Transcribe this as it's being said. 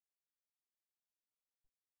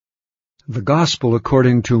The Gospel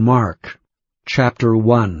according to Mark, chapter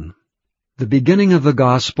 1. The beginning of the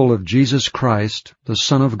Gospel of Jesus Christ, the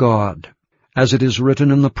Son of God. As it is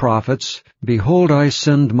written in the prophets, Behold, I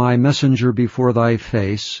send my messenger before thy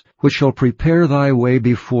face, which shall prepare thy way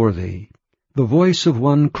before thee. The voice of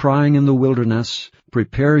one crying in the wilderness,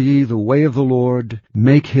 Prepare ye the way of the Lord,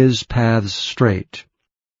 make his paths straight.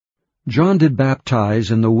 John did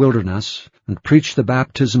baptize in the wilderness, and preached the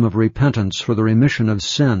baptism of repentance for the remission of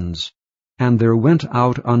sins. And there went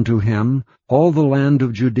out unto him all the land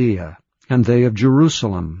of Judea, and they of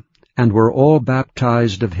Jerusalem, and were all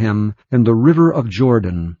baptized of him in the river of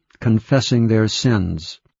Jordan, confessing their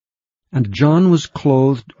sins. And John was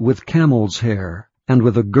clothed with camel's hair, and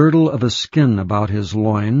with a girdle of a skin about his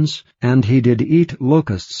loins, and he did eat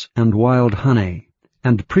locusts and wild honey,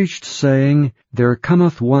 and preached, saying, There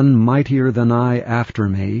cometh one mightier than I after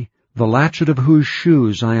me, the latchet of whose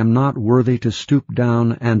shoes I am not worthy to stoop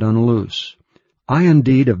down and unloose. I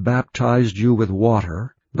indeed have baptized you with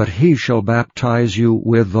water, but he shall baptize you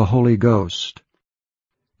with the Holy Ghost.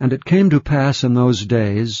 And it came to pass in those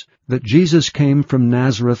days that Jesus came from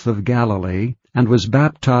Nazareth of Galilee, and was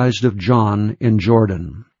baptized of John in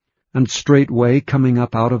Jordan. And straightway coming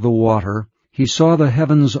up out of the water, he saw the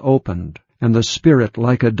heavens opened, and the Spirit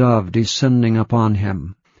like a dove descending upon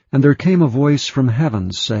him. And there came a voice from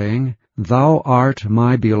heaven, saying, Thou art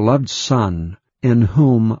my beloved Son, in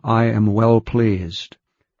whom I am well pleased.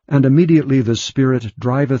 And immediately the Spirit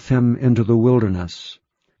driveth him into the wilderness.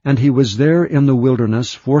 And he was there in the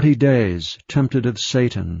wilderness 40 days, tempted of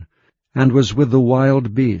Satan, and was with the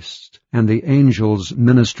wild beasts, and the angels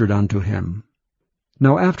ministered unto him.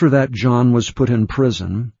 Now after that John was put in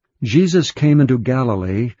prison, Jesus came into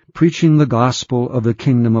Galilee, preaching the gospel of the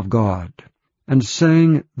kingdom of God, and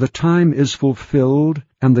saying, The time is fulfilled,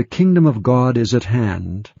 and the kingdom of God is at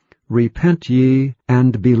hand. Repent ye,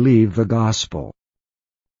 and believe the gospel.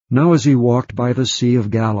 Now as he walked by the sea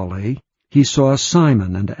of Galilee, he saw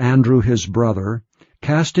Simon and Andrew his brother,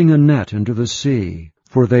 casting a net into the sea,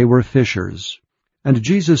 for they were fishers. And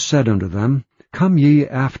Jesus said unto them, Come ye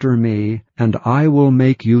after me, and I will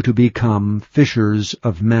make you to become fishers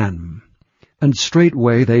of men. And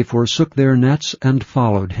straightway they forsook their nets, and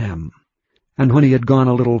followed him. And when he had gone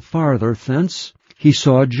a little farther thence, he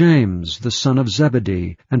saw James, the son of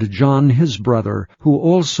Zebedee, and John his brother, who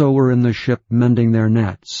also were in the ship mending their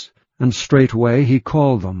nets. And straightway he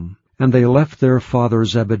called them, and they left their father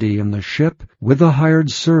Zebedee in the ship with the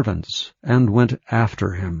hired servants, and went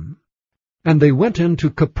after him. And they went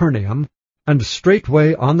into Capernaum, and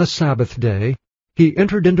straightway on the Sabbath day he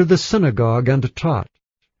entered into the synagogue and taught.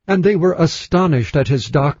 And they were astonished at his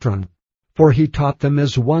doctrine, for he taught them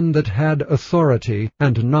as one that had authority,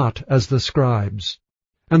 and not as the scribes.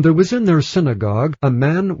 And there was in their synagogue a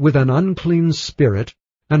man with an unclean spirit,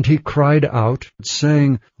 and he cried out,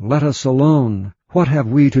 saying, Let us alone. What have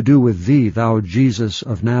we to do with thee, thou Jesus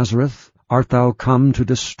of Nazareth? Art thou come to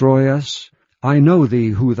destroy us? I know thee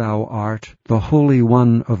who thou art, the Holy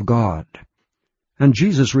One of God. And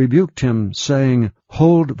Jesus rebuked him, saying,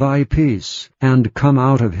 Hold thy peace, and come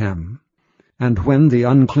out of him. And when the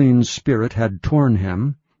unclean spirit had torn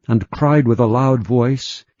him, and cried with a loud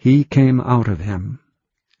voice, he came out of him.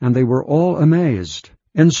 And they were all amazed,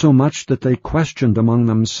 insomuch that they questioned among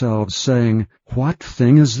themselves, saying, What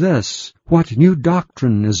thing is this? What new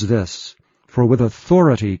doctrine is this? For with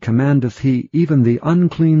authority commandeth he even the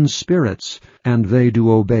unclean spirits, and they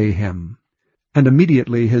do obey him. And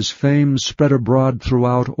immediately his fame spread abroad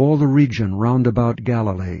throughout all the region round about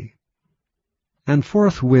Galilee. And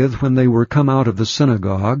forthwith, when they were come out of the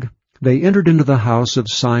synagogue, they entered into the house of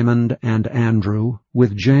Simon and Andrew,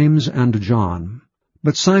 with James and John.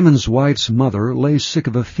 But Simon's wife's mother lay sick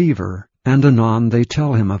of a fever, and anon they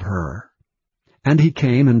tell him of her. And he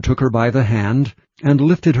came and took her by the hand, and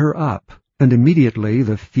lifted her up, and immediately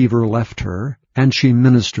the fever left her, and she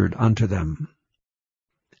ministered unto them.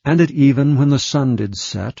 And at even, when the sun did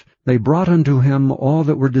set, they brought unto him all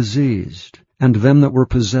that were diseased, and them that were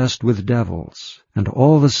possessed with devils, and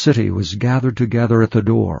all the city was gathered together at the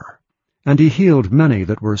door. And he healed many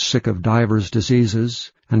that were sick of divers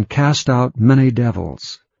diseases, and cast out many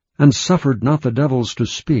devils, and suffered not the devils to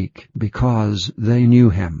speak, because they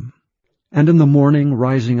knew him. And in the morning,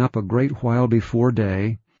 rising up a great while before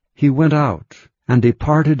day, he went out, and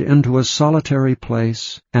departed into a solitary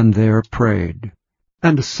place, and there prayed.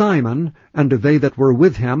 And Simon, and they that were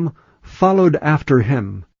with him, followed after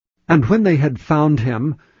him. And when they had found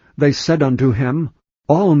him, they said unto him,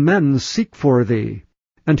 All men seek for thee.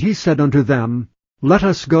 And he said unto them, Let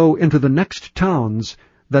us go into the next towns,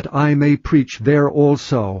 that I may preach there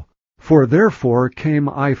also, for therefore came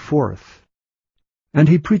I forth. And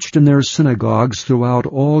he preached in their synagogues throughout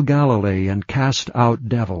all Galilee, and cast out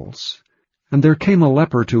devils. And there came a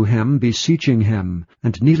leper to him, beseeching him,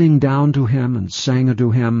 and kneeling down to him, and saying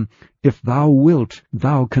unto him, If thou wilt,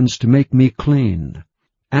 thou canst make me clean.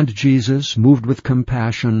 And Jesus, moved with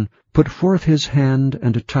compassion, put forth his hand,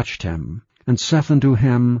 and touched him, and saith unto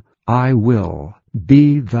him, I will,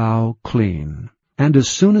 be thou clean. And as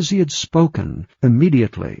soon as he had spoken,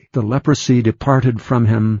 immediately the leprosy departed from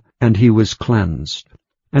him, and he was cleansed.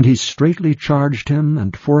 And he straitly charged him,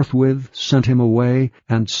 and forthwith sent him away,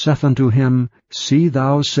 and saith unto him, See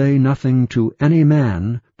thou say nothing to any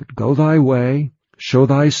man, but go thy way, show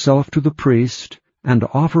thyself to the priest, and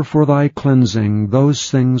offer for thy cleansing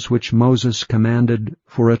those things which Moses commanded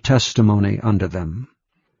for a testimony unto them.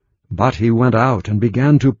 But he went out, and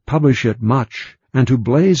began to publish it much, and to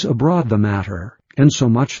blaze abroad the matter,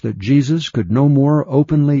 insomuch that Jesus could no more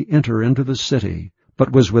openly enter into the city,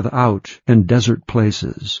 but was without in desert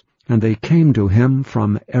places, and they came to him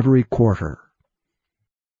from every quarter.